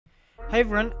Hi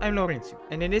everyone, I'm Lorenzo,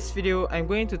 and in this video I'm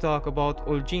going to talk about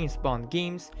all James Bond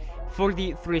games for the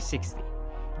 360.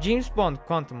 James Bond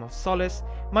Quantum of Solace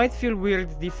might feel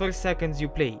weird the first seconds you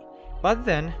play, but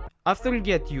then, after you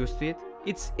get used to it,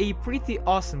 it's a pretty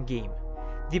awesome game.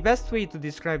 The best way to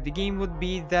describe the game would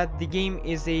be that the game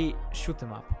is a shoot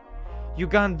 'em up. You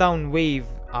gun down wave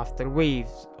after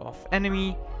waves of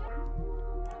enemy.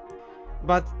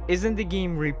 But isn't the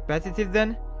game repetitive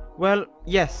then? Well,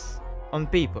 yes, on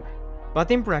paper. But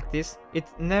in practice, it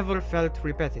never felt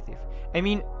repetitive. I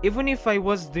mean, even if I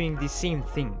was doing the same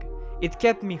thing, it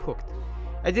kept me hooked.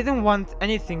 I didn't want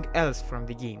anything else from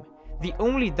the game. The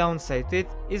only downside to it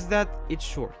is that it's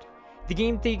short. The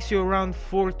game takes you around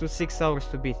 4 to 6 hours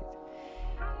to beat it.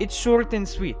 It's short and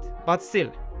sweet, but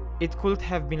still, it could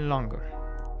have been longer.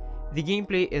 The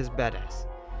gameplay is badass.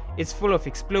 It's full of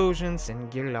explosions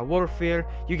and guerrilla warfare.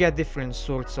 You get different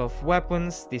sorts of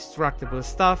weapons, destructible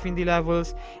stuff in the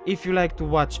levels. If you like to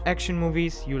watch action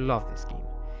movies, you'll love this game.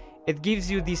 It gives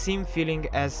you the same feeling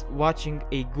as watching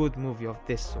a good movie of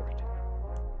this sort.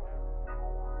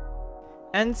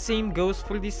 And same goes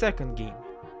for the second game,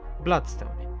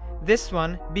 Bloodstone. This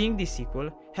one, being the sequel,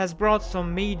 has brought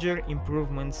some major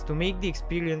improvements to make the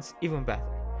experience even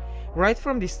better. Right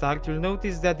from the start, you'll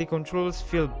notice that the controls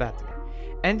feel better,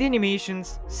 and the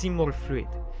animations seem more fluid.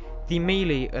 The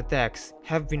melee attacks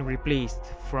have been replaced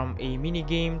from a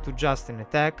minigame to just an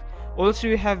attack. Also,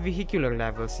 you have vehicular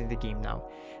levels in the game now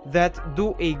that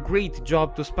do a great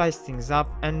job to spice things up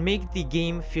and make the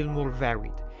game feel more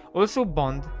varied. Also,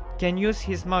 Bond can use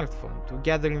his smartphone to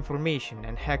gather information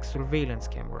and hack surveillance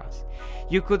cameras.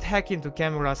 You could hack into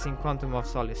cameras in Quantum of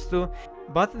Solace too,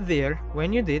 but there,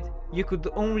 when you did, you could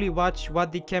only watch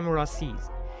what the camera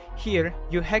sees. Here,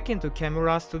 you hack into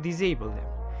cameras to disable them.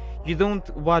 You don't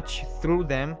watch through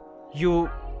them, you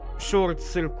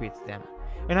short-circuit them.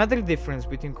 Another difference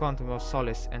between Quantum of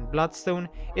Solace and Bloodstone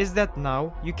is that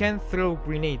now you can't throw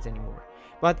grenades anymore.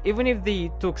 But even if they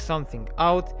took something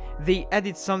out, they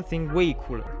added something way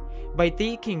cooler. By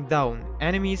taking down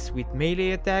enemies with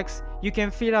melee attacks, you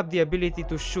can fill up the ability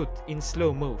to shoot in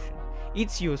slow motion.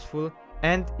 It's useful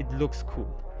and it looks cool.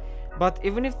 But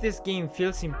even if this game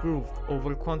feels improved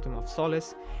over Quantum of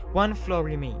Solace, one flaw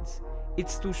remains.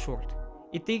 It's too short.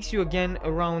 It takes you again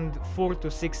around 4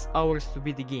 to 6 hours to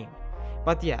beat the game.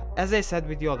 But yeah, as I said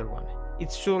with the other one,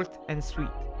 it's short and sweet.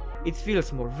 It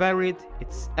feels more varied,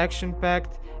 it's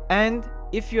action-packed, and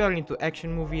if you are into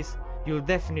action movies, you'll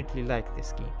definitely like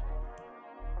this game.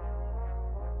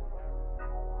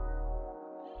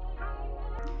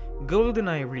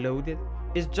 GoldenEye Reloaded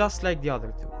is just like the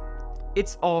other two.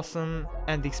 It's awesome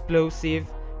and explosive,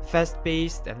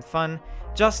 fast-paced and fun,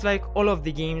 just like all of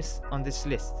the games on this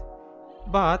list.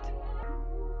 But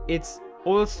it's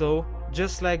also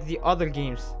just like the other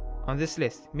games on this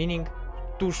list, meaning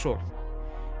too short.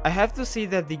 I have to say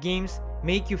that the games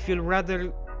make you feel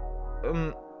rather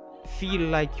feel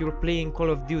like you're playing Call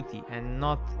of Duty and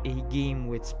not a game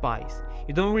with spies.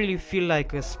 You don't really feel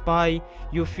like a spy,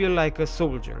 you feel like a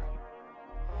soldier.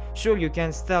 Sure, you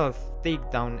can stealth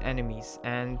take down enemies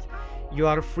and you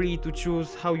are free to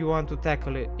choose how you want to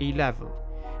tackle a level.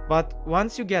 But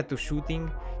once you get to shooting,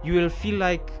 you will feel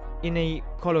like in a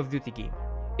Call of Duty game.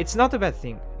 It's not a bad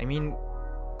thing. I mean,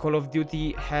 Call of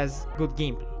Duty has good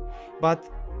gameplay, but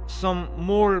some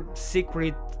more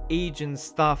secret agent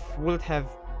stuff would have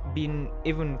been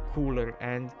even cooler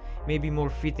and maybe more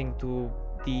fitting to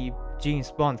the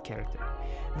James Bond character.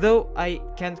 Though I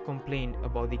can't complain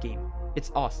about the game.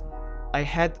 It's awesome. I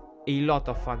had a lot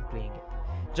of fun playing it,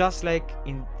 just like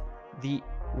in the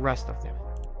rest of them.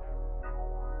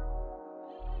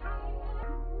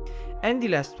 And the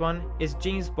last one is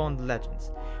James Bond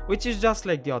Legends, which is just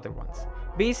like the other ones.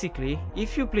 Basically,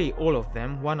 if you play all of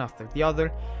them one after the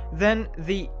other, then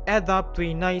they add up to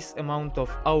a nice amount of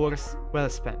hours well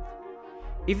spent.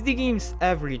 If the games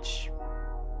average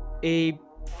a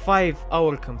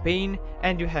 5-hour campaign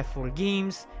and you have 4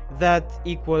 games, that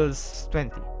equals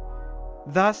 20.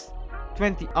 Thus,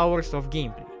 20 hours of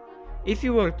gameplay. If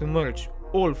you were to merge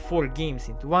all 4 games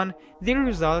into one, the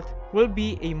result will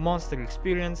be a monster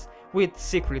experience with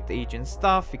secret agent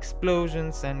stuff,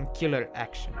 explosions and killer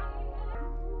action.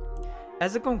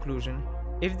 As a conclusion,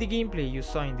 if the gameplay you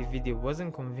saw in the video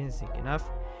wasn't convincing enough,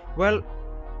 well,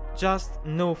 just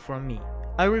know from me,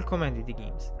 I recommend the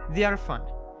games. They are fun.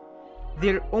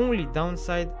 Their only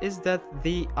downside is that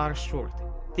they are short,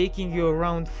 taking you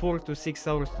around 4 to 6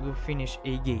 hours to finish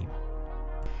a game.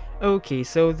 Okay,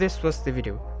 so this was the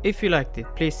video. If you liked it,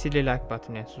 please hit the like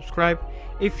button and subscribe.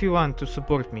 If you want to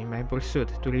support me in my pursuit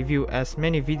to review as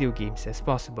many video games as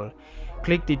possible,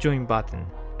 click the join button.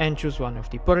 and choose one of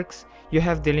the perks. You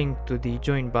have the link to the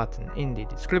join button in the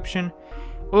description.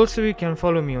 Also, you can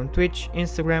follow me on Twitch,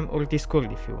 Instagram or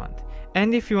Discord if you want.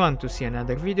 And if you want to see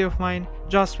another video of mine,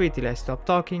 just wait till I stop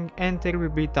talking and there will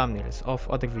be thumbnails of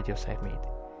other videos I've made.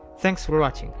 Thanks for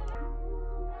watching.